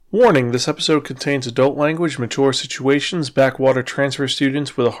Warning, this episode contains adult language, mature situations, backwater transfer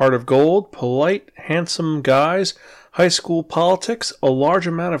students with a heart of gold, polite, handsome guys, high school politics, a large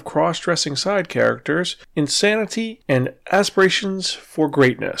amount of cross-dressing side characters, insanity, and aspirations for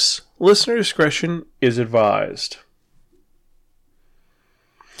greatness. Listener discretion is advised.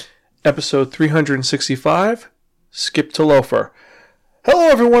 Episode 365, Skip to Loafer. Hello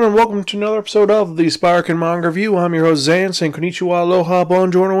everyone and welcome to another episode of the Sparkin Manga Review. I'm your host Zan, saying konnichiwa, aloha,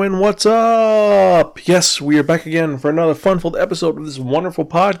 buongiorno, and what's up? Yes, we are back again for another fun-filled episode of this wonderful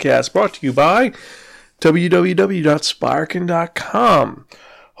podcast brought to you by www.sparkin.com.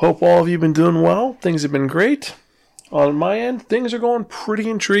 Hope all of you have been doing well. Things have been great. On my end, things are going pretty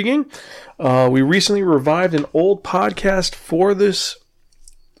intriguing. We recently revived an old podcast for this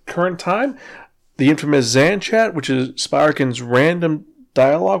current time, the infamous Zan Chat, which is Sparkin's random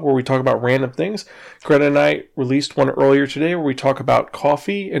dialogue where we talk about random things. Greta and I released one earlier today where we talk about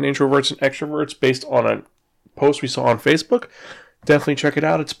coffee and introverts and extroverts based on a post we saw on Facebook. Definitely check it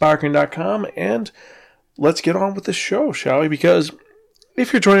out at Sparkin.com, and let's get on with the show, shall we? Because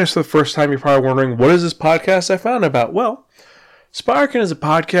if you're joining us for the first time, you're probably wondering, what is this podcast I found about? Well, Sparkin is a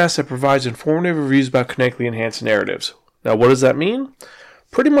podcast that provides informative reviews about kinetically enhanced narratives. Now, what does that mean?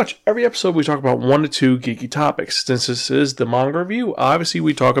 Pretty much every episode we talk about 1 to 2 geeky topics. Since this is the manga review, obviously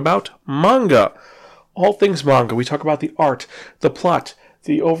we talk about manga. All things manga. We talk about the art, the plot,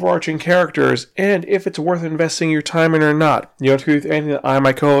 the overarching characters, and if it's worth investing your time in or not. You don't agree with anything that I and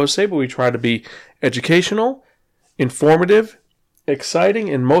my co-host say, but we try to be educational, informative, exciting,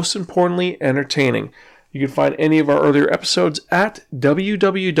 and most importantly, entertaining. You can find any of our earlier episodes at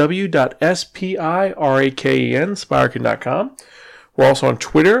www.sparkin.com. We're also on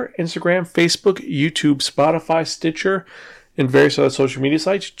Twitter, Instagram, Facebook, YouTube, Spotify, Stitcher, and various other social media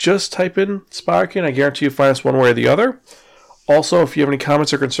sites. Just type in Sparkin. I guarantee you'll find us one way or the other. Also, if you have any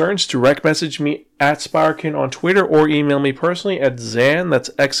comments or concerns, direct message me at Sparkin on Twitter or email me personally at Zan, that's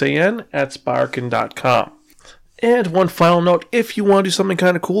Xan, at Sparkin.com. And one final note, if you want to do something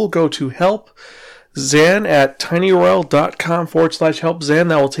kind of cool, go to help Zan at tinyurl.com/help Zan.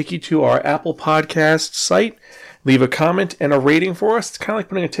 That will take you to our Apple Podcast site. Leave a comment and a rating for us. It's kind of like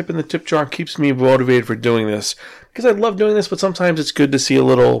putting a tip in the tip jar and keeps me motivated for doing this. Because I love doing this, but sometimes it's good to see a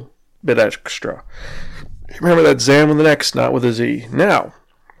little bit extra. Remember that Zan with an X, not with a Z. Now,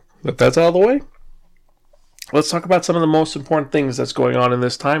 that that's out of the way, let's talk about some of the most important things that's going on in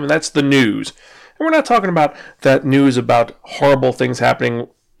this time, and that's the news. And we're not talking about that news about horrible things happening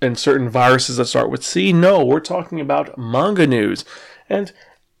and certain viruses that start with C. No, we're talking about manga news. And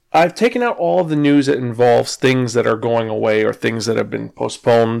I've taken out all of the news that involves things that are going away or things that have been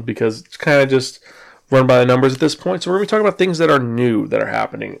postponed because it's kind of just run by the numbers at this point. So we're going to be talking about things that are new that are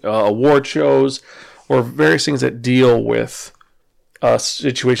happening, award shows, or various things that deal with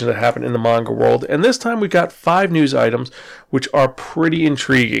situations that happen in the manga world. And this time we got 5 news items which are pretty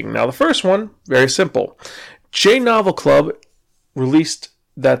intriguing. Now the first one, very simple. J Novel Club released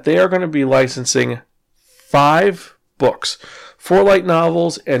that they are going to be licensing 5 books. 4 light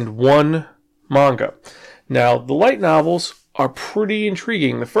novels and 1 manga. Now, the light novels are pretty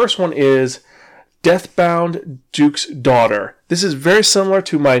intriguing. The first one is Deathbound Duke's Daughter. This is very similar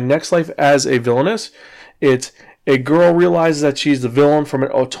to My Next Life as a Villainess. It's a girl realizes that she's the villain from an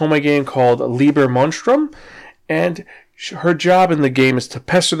otome game called Liber Monstrum, and her job in the game is to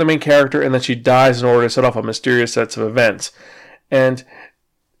pester the main character, and then she dies in order to set off a mysterious set of events. And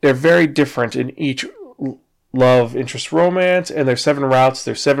they're very different in each love, interest, romance, and there's 7 routes,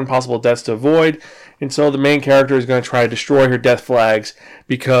 there's 7 possible deaths to avoid, and so the main character is going to try to destroy her death flags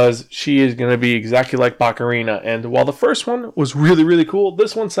because she is going to be exactly like Baccarina. And while the first one was really, really cool,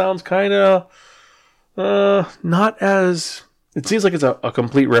 this one sounds kind of not as... It seems like it's a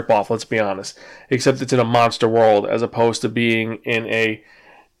complete ripoff, let's be honest, except it's in a monster world as opposed to being in a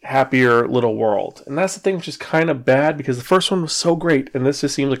happier little world. And that's the thing which is kind of bad because the first one was so great, and this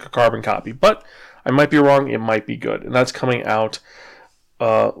just seems like a carbon copy. But I might be wrong, it might be good. And that's coming out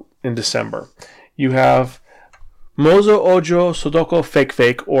in December. You have Mozo Ojo Sodoko Fake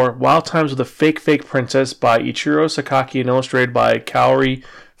Fake, or Wild Times with a Fake Princess by Ichiro Sakaki and illustrated by Kaori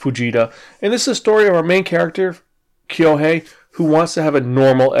Fujita. And this is a story of our main character, Kyohei, who wants to have a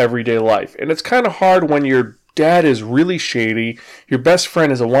normal everyday life. And it's kind of hard when your dad is really shady, your best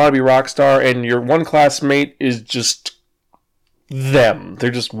friend is a wannabe rock star, and your one classmate is just them.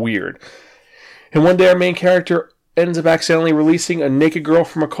 They're just weird. And one day our main character ends up accidentally releasing a naked girl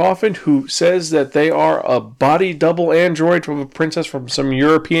from a coffin who says that they are a body double android from a princess from some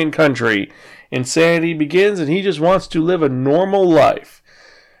European country. Insanity begins and he just wants to live a normal life.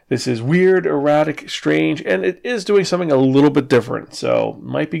 This is weird, erratic, strange, and it is doing something a little bit different. So,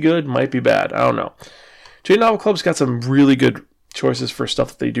 might be good, might be bad. I don't know. J Novel Club's got some really good choices for stuff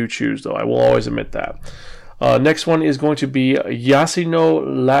that they do choose, though. I will always admit that. Next one is going to be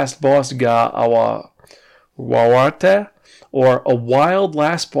Yasino Last Boss Ga Awa Wawate, or A Wild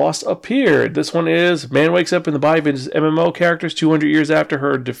Last Boss Appeared. This one is, man wakes up in the body of his MMO characters 200 years after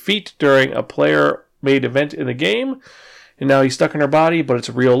her defeat during a player-made event in the game. And now he's stuck in her body, but it's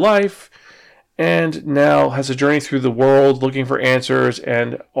real life. And now has a journey through the world looking for answers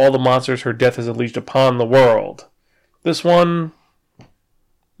and all the monsters her death has unleashed upon the world. This one,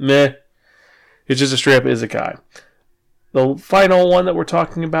 meh. It's just a straight up isekai. The final one that we're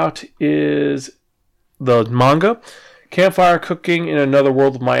talking about is the manga, Campfire Cooking in Another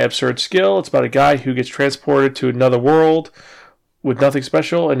World with My Absurd Skill. It's about a guy who gets transported to another world with nothing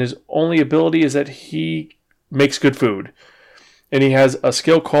special, and his only ability is that he makes good food. And he has a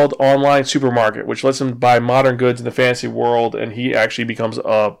skill called Online Supermarket, which lets him buy modern goods in the fantasy world, and he actually becomes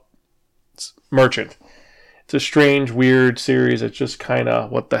a merchant. It's a strange, weird series. It's just kind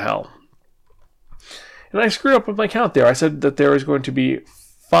of what the hell. And I screwed up with my count there. I said that there was going to be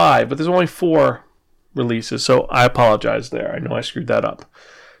 5, but there's only 4 releases, so I apologize there. I know I screwed that up.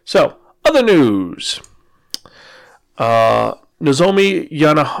 So, other news. Nozomi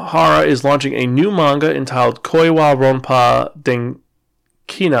Yanahara is launching a new manga entitled Koiwa Ronpa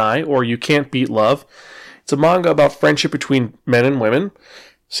Denkinai, or You Can't Beat Love. It's a manga about friendship between men and women.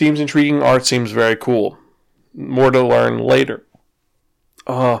 Seems intriguing. Art seems very cool. More to learn later.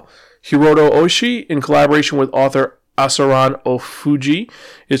 Hiroto Oshii, in collaboration with author Asaran Ofuji,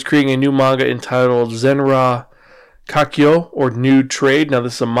 is creating a new manga entitled Zenra Kakyo, or Nude Trade. Now,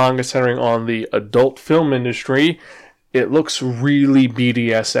 this is a manga centering on the adult film industry. It looks really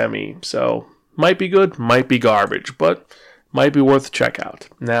BDSM-y, so might be good, might be garbage, but might be worth a check out.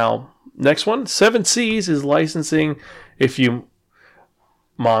 Now, next one, 7 Seas is licensing a few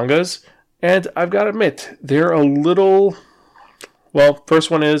mangas, and I've got to admit, they're a little... Well, first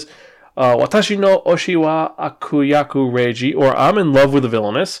one is Watashi no Oshi wa Akuyaku Reiji, or I'm in love with the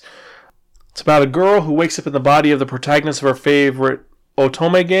villainess. It's about a girl who wakes up in the body of the protagonist of her favorite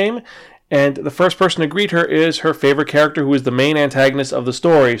otome game, and the first person to greet her is her favorite character, who is the main antagonist of the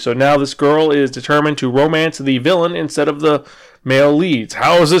story. So now this girl is determined to romance the villain instead of the male leads.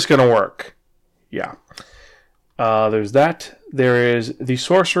 How is this going to work? Yeah. There's that. There is The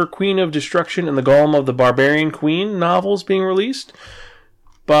Sorcerer Queen of Destruction and the Golem of the Barbarian Queen novels being released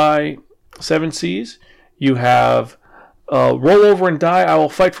by 7 Seas. You have Roll Over and Die, I Will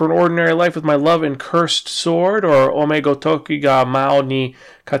Fight for an Ordinary Life with My Love and Cursed Sword, or Ome Gotoki ga Mao ni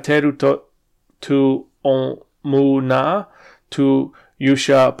Kateru to Omuna to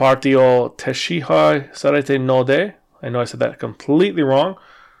Yusha Party o Teshihai Sarete no De. I know I said that completely wrong.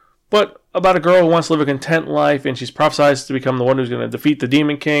 But about a girl who wants to live a content life, and she's prophesized to become the one who's going to defeat the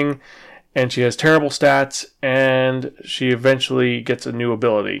Demon King, and she has terrible stats, and she eventually gets a new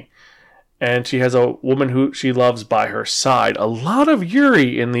ability. And she has a woman who she loves by her side. A lot of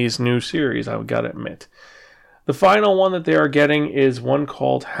Yuri in these new series, I've got to admit. The final one that they are getting is one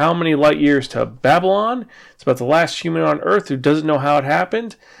called How Many Light Years to Babylon. It's about the last human on Earth who doesn't know how it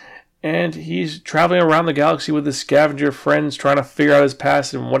happened. And he's traveling around the galaxy with his scavenger friends, trying to figure out his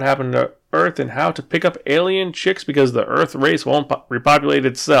past and what happened to Earth and how to pick up alien chicks because the Earth race won't repopulate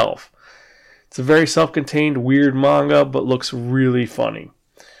itself. It's a very self-contained, weird manga, but looks really funny.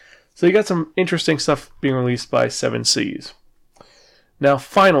 So you got some interesting stuff being released by 7 Seas. Now,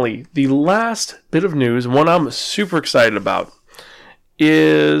 finally, the last bit of news, and one I'm super excited about,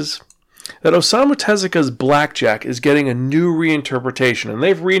 is that Osamu Tezuka's Blackjack is getting a new reinterpretation, and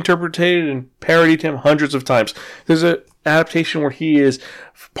they've reinterpreted and parodied him hundreds of times. There's an adaptation where he is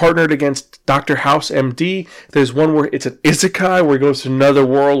partnered against Dr. House MD. There's one where it's an isekai where he goes to another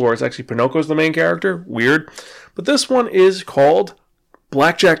world where it's actually Pinoko's the main character. Weird. But this one is called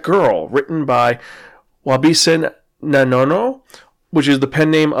Blackjack Girl, written by Wabisen Nanono, which is the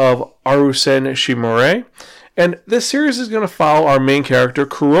pen name of Arusen Shimure. And this series is going to follow our main character,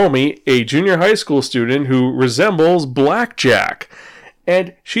 Kuromi, a junior high school student who resembles Blackjack.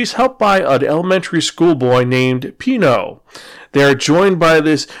 And she's helped by an elementary school boy named Pino. They are joined by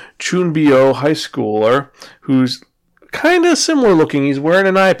this Chunbyo high schooler who's kind of similar looking. He's wearing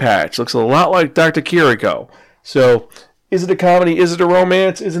an eye patch. Looks a lot like Dr. Kiriko. So, is it a comedy? Is it a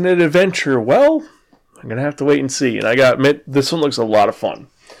romance? Isn't it an adventure? Well, I'm going to have to wait and see. And I got to admit, this one looks a lot of fun.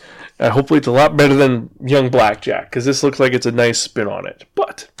 Hopefully it's a lot better than Young Blackjack, because this looks like it's a nice spin on it.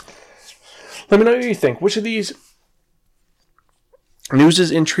 But, let me know what you think. Which of these newses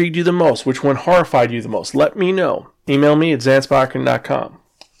intrigued you the most? Which one horrified you the most? Let me know. Email me at zansparkin.com.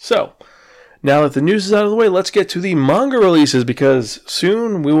 So, now that the news is out of the way, let's get to the manga releases, because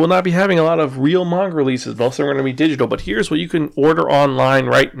soon we will not be having a lot of real manga releases. Most of them are going to be digital, but here's what you can order online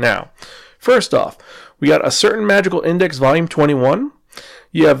right now. First off, we got A Certain Magical Index Volume 21.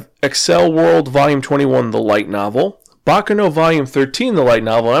 You have Excel World Volume 21, the light novel. Baccano Volume 13, the light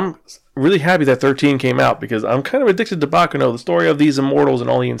novel. I'm really happy that 13 came out, because I'm kind of addicted to Baccano, the story of these immortals and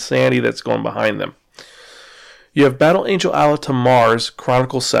all the insanity that's going behind them. You have Battle Angel Alita Mars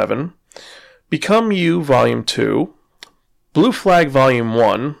Chronicle 7. Become You, Volume 2, Blue Flag, Volume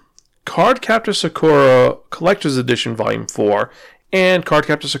 1, Card Captor Sakura Collector's Edition, Volume 4, and Card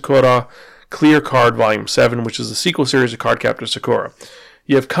Captor Sakura Clear Card, Volume 7, which is the sequel series of Card Captor Sakura.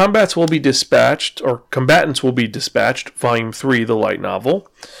 You have Combatants Will Be Dispatched, Volume 3, the light novel,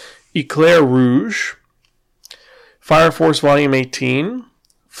 Eclair Rouge, Fire Force, Volume 18,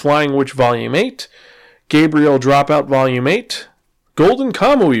 Flying Witch, Volume 8, Gabriel Dropout, Volume 8, Golden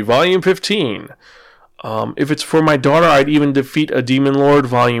Kamui, Volume 15. If it's for my daughter, I'd even defeat a Demon Lord,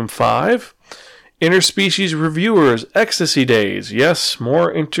 Volume 5. Interspecies Reviewers, Ecstasy Days. Yes,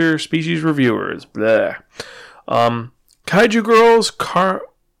 more interspecies reviewers. Blah. Kaiju Girls,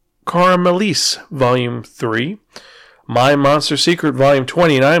 Caramelis, Volume 3. My Monster Secret, Volume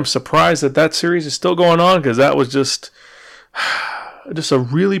 20. And I am surprised that series is still going on, because that was just a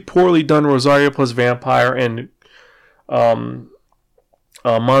really poorly done Rosario plus Vampire and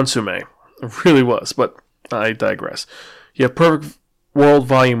Monsume. It really was, but I digress. You have Perfect World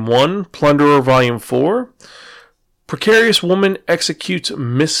Volume 1, Plunderer Volume 4, Precarious Woman Executes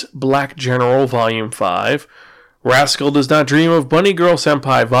Miss Black General Volume 5, Rascal Does Not Dream of Bunny Girl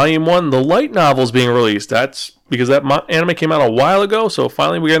Senpai Volume 1, the light novel is being released. That's because that anime came out a while ago, so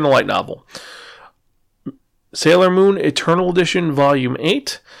finally we're getting the light novel. Sailor Moon Eternal Edition Volume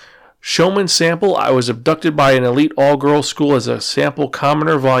 8, Showman Sample, I Was Abducted by an Elite All-Girls School as a Sample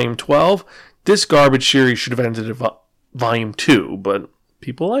Commoner, Volume 12. This garbage series should have ended at Volume 2, but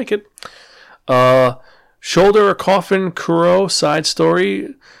people like it. Shoulder a Coffin Kuro Side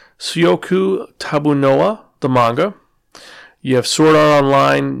Story, Suyoku Tabunoa, the manga. You have Sword Art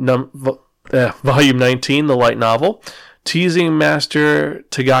Online, Volume 19, the light novel. Teasing Master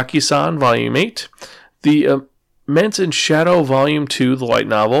Tagaki-san, Volume 8. The Immense in Shadow, Volume 2, the light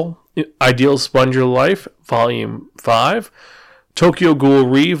novel. Ideal Sponger Life, Volume 5, Tokyo Ghoul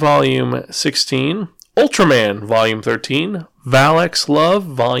Re, Volume 16, Ultraman, Volume 13, Valex Love,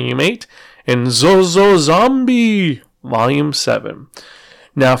 Volume 8, and Zozo Zombie, Volume 7.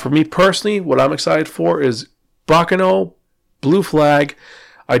 Now, for me personally, what I'm excited for is Baccano, Blue Flag,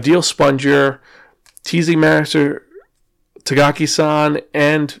 Ideal Sponger, Teasing Master Tagaki-san,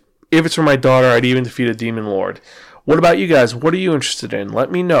 and if it's for my daughter, I'd even defeat a Demon Lord. What about you guys? What are you interested in?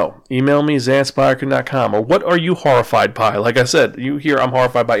 Let me know. Email me, zanspiraken.com. Or what are you horrified by? Like I said, you hear I'm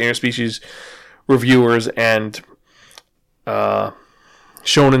horrified by interspecies reviewers and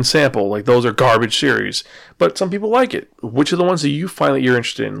Shonen Sample. Like, those are garbage series. But some people like it. Which are the ones that you find that you're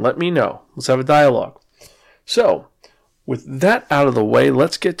interested in? Let me know. Let's have a dialogue. So, with that out of the way,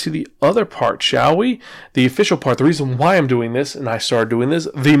 let's get to the other part, shall we? The official part, the reason why I'm doing this, and I started doing this,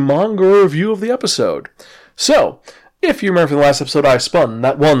 the manga review of the episode. So, if you remember from the last episode, I spun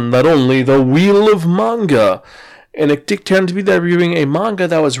that one, that only, the Wheel of Manga. And it did tend to be that reviewing a manga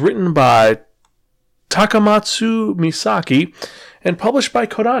that was written by Takamatsu Misaki and published by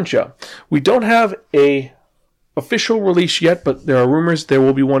Kodansha. We don't have a official release yet, but there are rumors there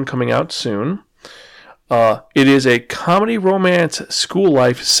will be one coming out soon. It is a comedy romance school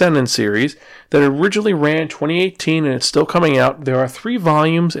life seinen series that originally ran 2018 and it's still coming out. There are 3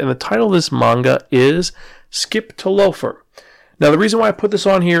 volumes and the title of this manga is Skip to Loafer. Now, the reason why I put this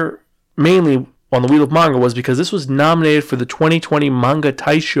on here mainly on the Wheel of Manga was because this was nominated for the 2020 Manga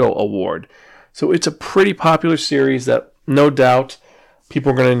Taisho Award. So it's a pretty popular series that no doubt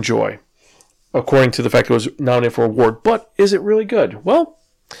people are going to enjoy, according to the fact it was nominated for an award. But is it really good? Well,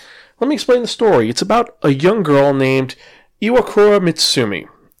 let me explain the story. It's about a young girl named Iwakura Mitsumi.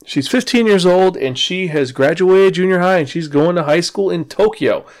 She's 15 years old and she has graduated junior high and she's going to high school in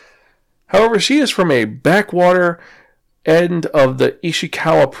Tokyo. However, she is from a backwater end of the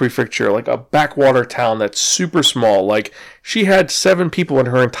Ishikawa prefecture, like a backwater town that's super small. Like, she had 7 people in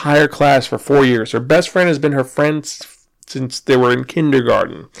her entire class for 4 years. Her best friend has been her friend since they were in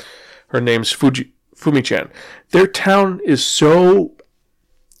kindergarten. Her name's Fumi-chan. Their town is so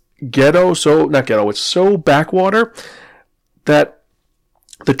ghetto, it's so backwater that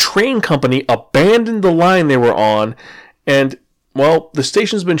the train company abandoned the line they were on, and, well, the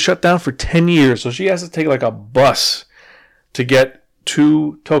station's been shut down for 10 years, so she has to take like a bus to get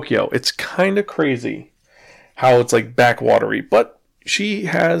to Tokyo. It's kind of crazy how it's like backwatery, but she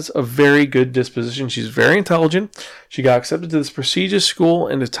has a very good disposition. She's very intelligent. She got accepted to this prestigious school,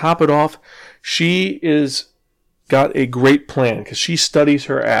 and to top it off, she is got a great plan because she studies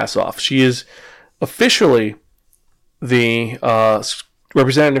her ass off. She is officially the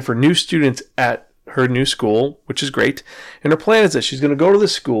representative for new students at her new school, which is great. And her plan is that she's going to go to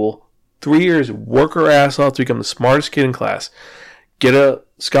this school 3 years, work her ass off to become the smartest kid in class, get a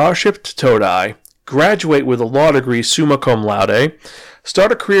scholarship to Todai, graduate with a law degree summa cum laude,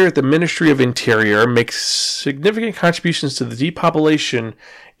 start a career at the Ministry of Interior, make significant contributions to the depopulation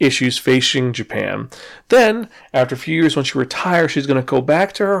issues facing Japan. Then, after a few years, when she retires, she's going to go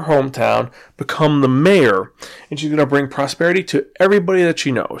back to her hometown, become the mayor, and she's going to bring prosperity to everybody that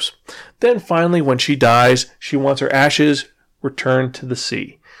she knows. Then, finally, when she dies, she wants her ashes returned to the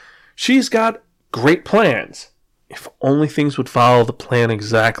sea. She's got great plans, if only things would follow the plan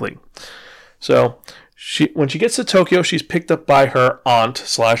exactly. So, when she gets to Tokyo, she's picked up by her aunt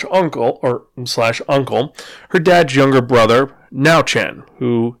slash uncle, her dad's younger brother, Nao-chan,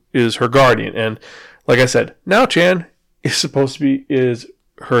 who is her guardian. And like I said, Nao-chan is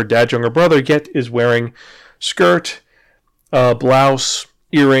her dad's younger brother, yet is wearing skirt, blouse,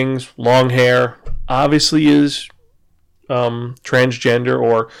 earrings, long hair, obviously is transgender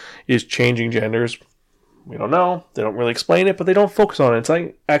or is changing genders. We don't know. They don't really explain it, but they don't focus on it. It's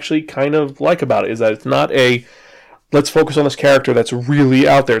I actually kind of like about it is that it's not a let's focus on this character that's really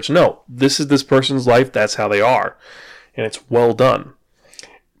out there. It's no, this is this person's life. That's how they are. And it's well done.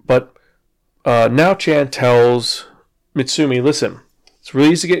 But Nao-chan tells Mitsumi, listen, it's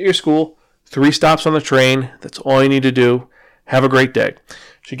really easy to get to your school. 3 stops on the train. That's all you need to do. Have a great day.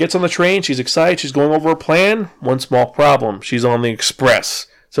 She gets on the train. She's excited. She's going over a plan. One small problem. She's on the express.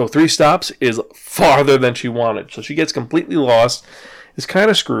 So 3 stops is farther than she wanted. So she gets completely lost, is kind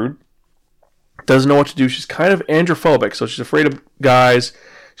of screwed, doesn't know what to do. She's kind of androphobic, so she's afraid of guys.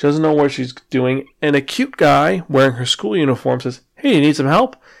 She doesn't know what she's doing. And a cute guy wearing her school uniform says, hey, you need some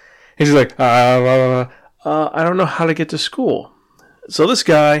help? And she's like, I don't know how to get to school. So this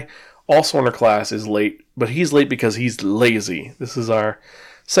guy, also in her class, is late, but he's late because he's lazy. This is our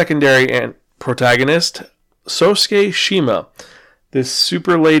secondary and protagonist, Sosuke Shima. This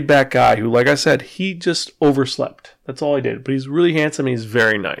super laid-back guy who, like I said, he just overslept. That's all he did. But he's really handsome and he's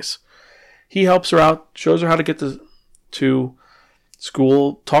very nice. He helps her out, shows her how to get to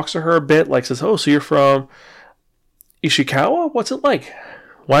school, talks to her a bit, like says, oh, so you're from Ishikawa? What's it like?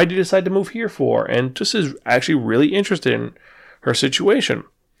 Why did you decide to move here for? And just is actually really interested in her situation.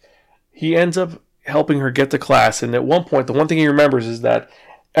 He ends up helping her get to class. And at one point, the one thing he remembers is that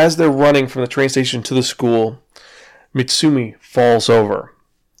as they're running from the train station to the school, Mitsumi falls over.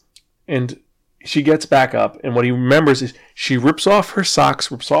 And she gets back up. And what he remembers is she rips off her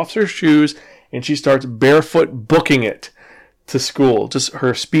socks, rips off her shoes, and she starts barefoot booking it to school. Just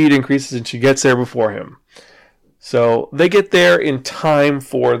her speed increases and she gets there before him. So they get there in time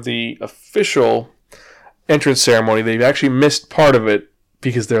for the official entrance ceremony. They've actually missed part of it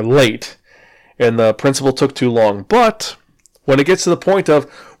because they're late. And the principal took too long. But when it gets to the point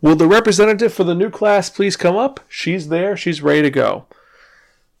of, will the representative for the new class please come up? She's there. She's ready to go.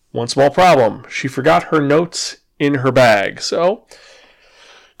 One small problem. She forgot her notes in her bag. So,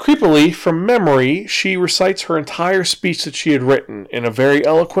 creepily, from memory, she recites her entire speech that she had written in a very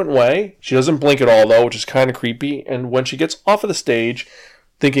eloquent way. She doesn't blink at all, though, which is kind of creepy. And when she gets off of the stage,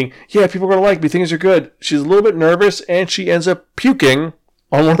 thinking, yeah, people are going to like me, things are good, she's a little bit nervous, and she ends up puking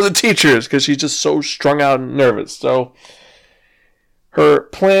on one of the teachers because she's just so strung out and nervous. So, her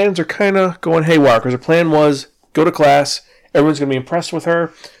plans are kind of going haywire because her plan was go to class, everyone's going to be impressed with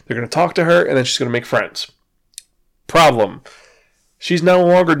her, they're going to talk to her, and then she's going to make friends. Problem. She's no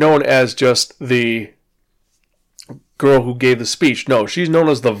longer known as just the girl who gave the speech. No, she's known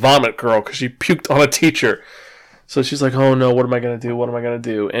as the vomit girl because she puked on a teacher. So she's like, oh no, what am I going to do? What am I going to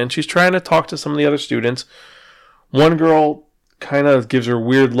do? And she's trying to talk to some of the other students. One girl kind of gives her a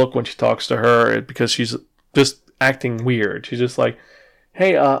weird look when she talks to her because she's just acting weird. She's just like,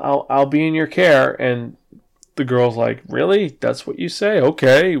 hey, I'll be in your care. And the girl's like, really? That's what you say?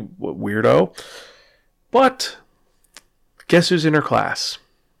 Okay, weirdo. But guess who's in her class?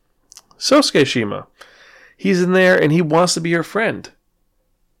 Sosuke Shima. He's in there and he wants to be her friend.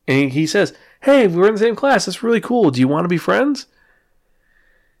 And he says, hey, we're in the same class. That's really cool. Do you want to be friends?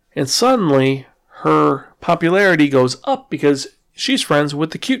 And suddenly, her popularity goes up because she's friends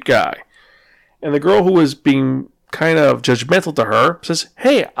with the cute guy. And the girl who was being kind of judgmental to her says,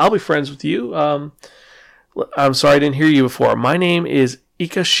 hey, I'll be friends with you. I'm sorry I didn't hear you before. My name is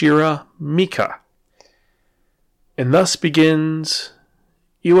Ikashira Mika. And thus begins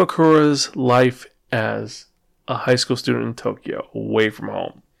Iwakura's life as a high school student in Tokyo, away from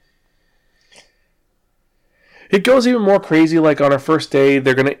home. It goes even more crazy, like on her first day,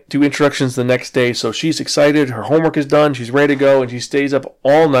 they're going to do introductions the next day, so she's excited, her homework is done, she's ready to go, and she stays up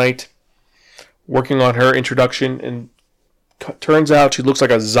all night working on her introduction, and turns out she looks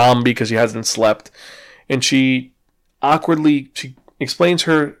like a zombie because she hasn't slept, and she explains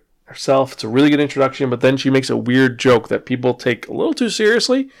herself. It's a really good introduction, but then she makes a weird joke that people take a little too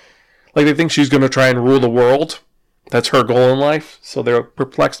seriously, like they think she's going to try and rule the world. That's her goal in life, so they're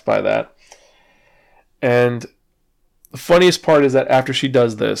perplexed by that. And the funniest part is that after she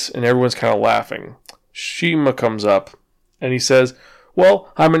does this, and everyone's kind of laughing, Shima comes up, and he says,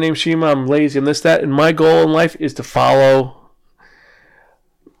 well, hi, my name's Shima, I'm lazy, I'm this, that, and my goal in life is to follow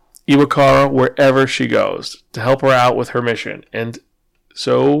Iwakura wherever she goes, to help her out with her mission. And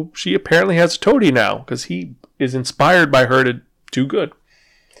so she apparently has a toady now, because he is inspired by her to do good.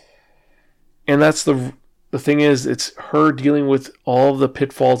 And that's the thing is, it's her dealing with all of the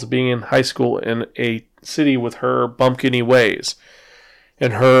pitfalls of being in high school in a city with her bumpkiny ways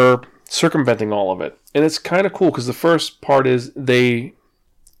and her circumventing all of it. And it's kind of cool because the first part is they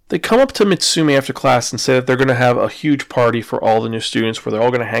come up to Mitsumi after class and say that they're going to have a huge party for all the new students where they're all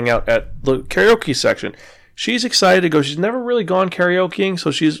going to hang out at the karaoke section. She's excited to go. She's never really gone karaokeing,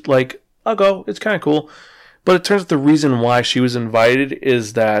 so she's like, I'll go. It's kind of cool. But it turns out the reason why she was invited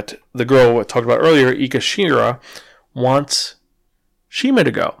is that the girl I talked about earlier, Ikashira, wants Shima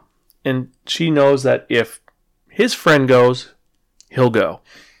to go. And she knows that if his friend goes, he'll go.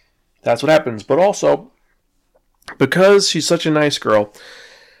 That's what happens. But also, because she's such a nice girl,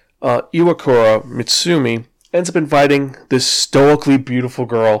 Iwakura, Mitsumi, ends up inviting this stoically beautiful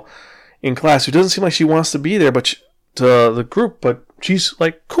girl in class who doesn't seem like she wants to be there to the group, but she's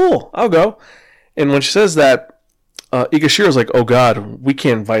like, cool, I'll go. And when she says that, Ikashira's like, oh God, we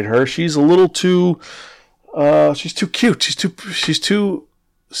can't invite her. She's a little too, she's too cute. She's too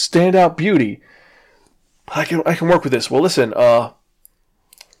standout beauty. I can work with this. Well, listen,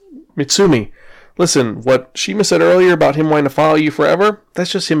 Mitsumi, listen, what Shima said earlier about him wanting to follow you forever,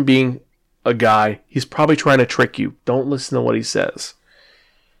 that's just him being a guy. He's probably trying to trick you. Don't listen to what he says.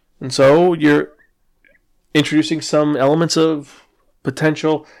 And so you're introducing some elements of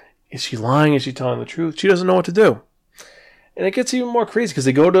potential. Is she lying? Is she telling the truth? She doesn't know what to do. And it gets even more crazy because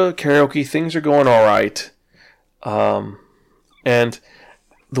they go to karaoke. Things are going all right. And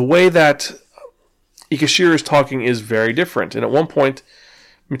the way that Ikashira is talking is very different. And at one point,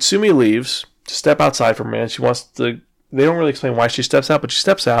 Mitsumi leaves to step outside for a minute. She wants to... They don't really explain why she steps out, but she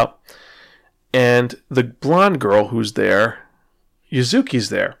steps out. And the blonde girl who's there, Yuzuki's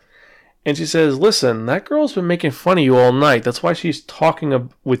there. And she says, listen, that girl's been making fun of you all night. That's why she's talking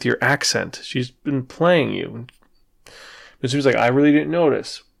with your accent. She's been playing you. Mitsumi's like, I really didn't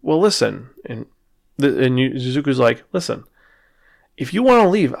notice. Well, listen. And Yuzuki's like, listen, if you want to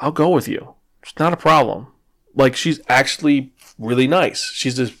leave, I'll go with you. It's not a problem. Like, she's actually really nice.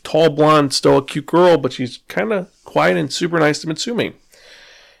 She's this tall, blonde, stoic, cute girl, but she's kind of quiet and super nice to Mitsumi.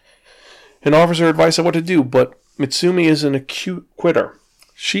 And offers her advice on what to do, but Mitsumi is an acute quitter.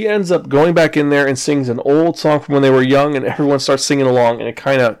 She ends up going back in there and sings an old song from when they were young, and everyone starts singing along, and it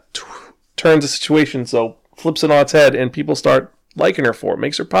kind of turns the situation, so flips it on its head, and people start liking her for it.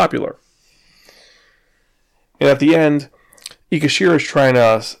 Makes her popular. And at the end, Ikashira is trying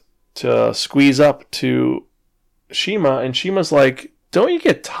to squeeze up to Shima, and Shima's like, don't you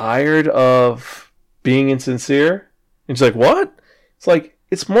get tired of being insincere? And she's like, what? It's like,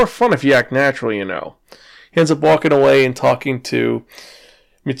 it's more fun if you act naturally, you know. He ends up walking away and talking to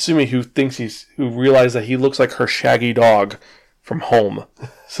Mitsumi, who realized that he looks like her shaggy dog from Home.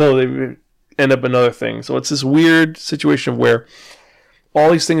 So they end up another thing. So it's this weird situation where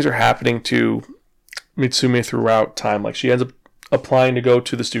all these things are happening to Mitsumi throughout time. Like, she ends up applying to go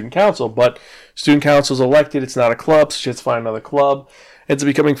to the student council, but student council is elected. It's not a club, so she has to find another club. Ends up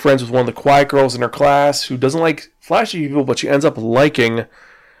becoming friends with one of the quiet girls in her class who doesn't like flashy people, but she ends up liking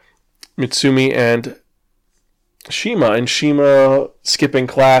Mitsumi and Shima, and Shima skipping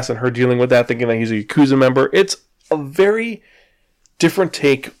class and her dealing with that, thinking that he's a Yakuza member. It's a very different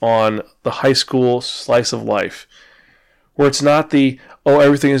take on the high school slice of life, where it's not the, oh,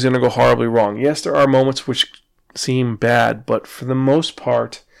 everything is going to go horribly wrong. Yes, there are moments which seem bad, but for the most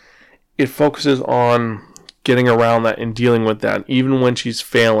part, it focuses on getting around that and dealing with that. Even when she's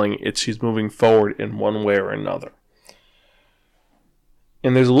failing, she's moving forward in one way or another.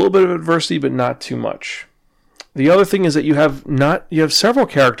 And there's a little bit of adversity, but not too much. The other thing is that you have several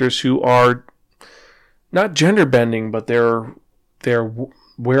characters who are not gender bending, but they're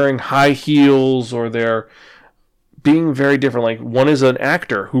wearing high heels, or they're being very different. Like, one is an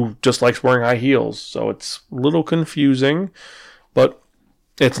actor who just likes wearing high heels, so it's a little confusing, but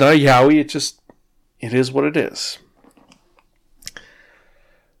it's not a yaoi, it is what it is.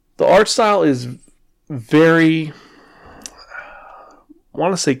 The art style is very, I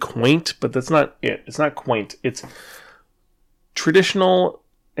want to say quaint, but that's not it. It's not quaint. It's traditional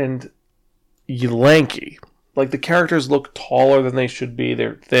and lanky. Like, the characters look taller than they should be.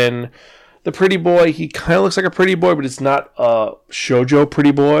 They're thin. The pretty boy, he kind of looks like a pretty boy, but it's not a shoujo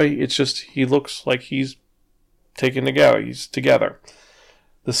pretty boy. It's just, he looks like he's taken together. He's together.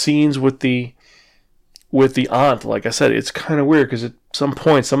 The scenes with the aunt, like I said, it's kind of weird because at some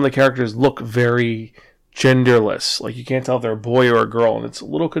point, some of the characters look very genderless. Like, you can't tell if they're a boy or a girl, and it's a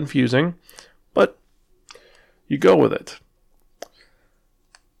little confusing, but you go with it.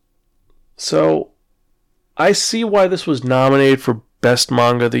 So, I see why this was nominated for Best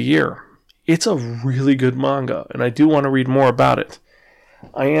Manga of the Year. It's a really good manga, and I do want to read more about it.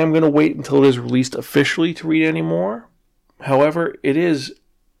 I am going to wait until it is released officially to read any more. However, it is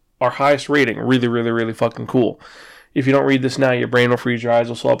our highest rating. Really, really, really fucking cool. If you don't read this now, your brain will freeze, your eyes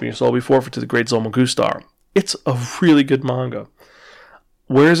will swell up, and your soul will be forfeit to the great Zolma Gustar. It's a really good manga.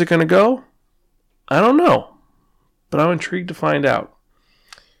 Where is it going to go? I don't know, but I'm intrigued to find out.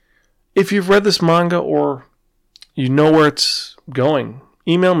 If you've read this manga or you know where it's going,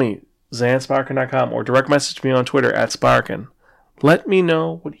 email me, zansparkin.com, or direct message me on Twitter @Sparkin. Let me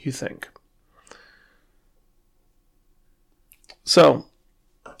know what you think. So,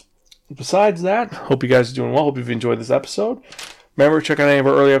 besides that, hope you guys are doing well. Hope you've enjoyed this episode. Remember, check out any of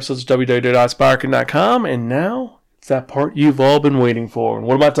our early episodes at www.sparkin.com. And now, it's that part you've all been waiting for. And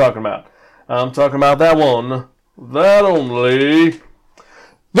what am I talking about? I'm talking about that one. That only.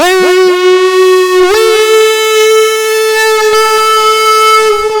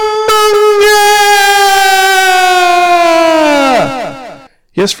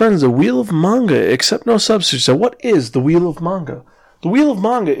 Yes, friends, the Wheel of Manga, except no substitute. So what is the Wheel of Manga? The Wheel of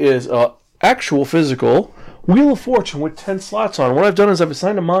Manga is an actual physical Wheel of Fortune with 10 slots on. What I've done is I've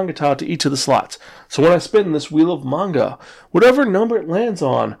assigned a manga tile to each of the slots. So when I spin this Wheel of Manga, whatever number it lands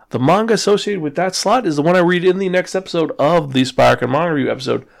on, the manga associated with that slot is the one I read in the next episode of the Sparkin Manga Review,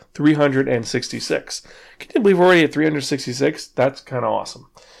 episode 366. Can you believe we're already at 366? That's kind of awesome.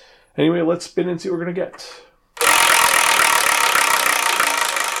 Anyway, let's spin and see what we're going to get.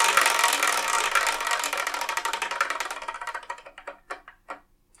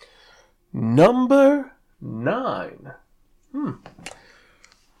 Number 9.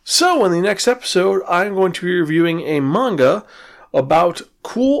 So, in the next episode, I'm going to be reviewing a manga about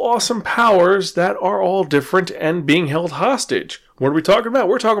cool, awesome powers that are all different and being held hostage. What are we talking about?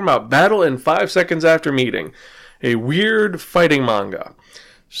 We're talking about Battle in 5 Seconds After Meeting, a weird fighting manga.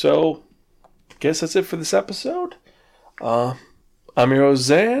 So, guess that's it for this episode. I'm your host,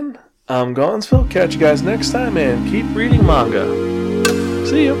 Zan. I'm Gonzville. Catch you guys next time, and keep reading manga.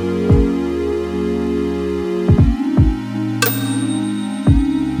 See you.